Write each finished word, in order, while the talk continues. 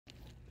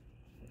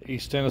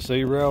East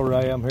Tennessee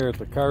Railway. I'm here at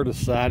the Curtis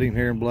siding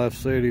here in Bluff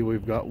City.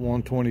 We've got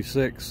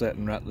 126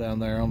 sitting right down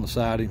there on the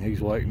siding. He's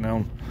waiting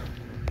on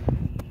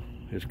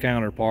his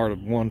counterpart of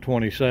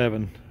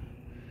 127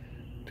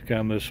 to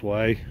come this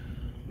way.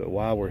 But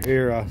while we're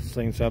here, I've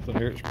seen something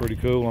here that's pretty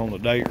cool on the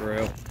date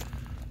rail,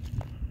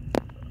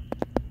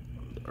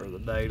 or the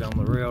date on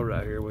the rail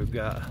right here. We've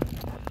got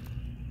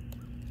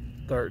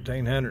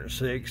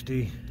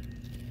 1360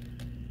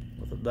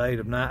 with a date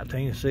of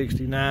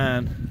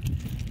 1969.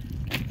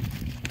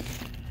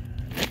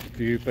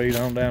 A few feet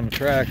on down the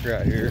track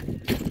right here, you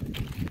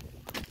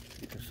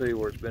can see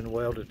where it's been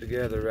welded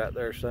together right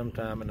there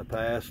sometime in the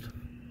past.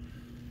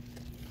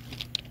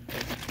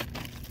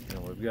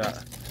 And we've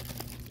got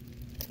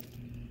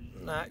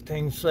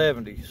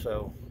 1970,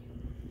 so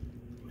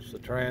it's the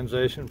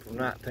transition from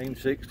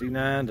 1969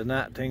 to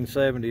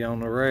 1970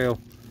 on the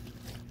rail.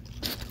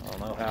 I don't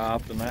know how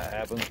often that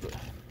happens, but I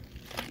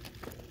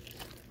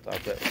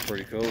thought that was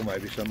pretty cool.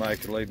 Maybe somebody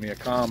could leave me a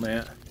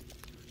comment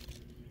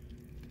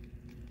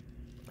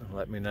and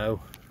let me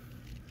know.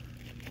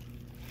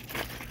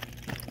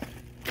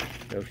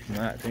 Goes from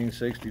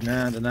 1969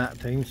 to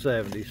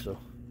 1970, so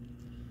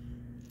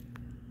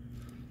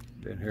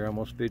been here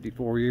almost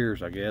 54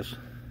 years, I guess.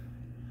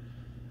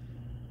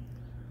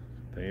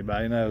 If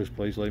anybody knows,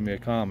 please leave me a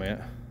comment.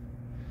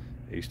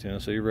 East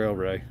Tennessee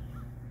Railway.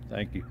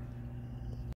 Thank you.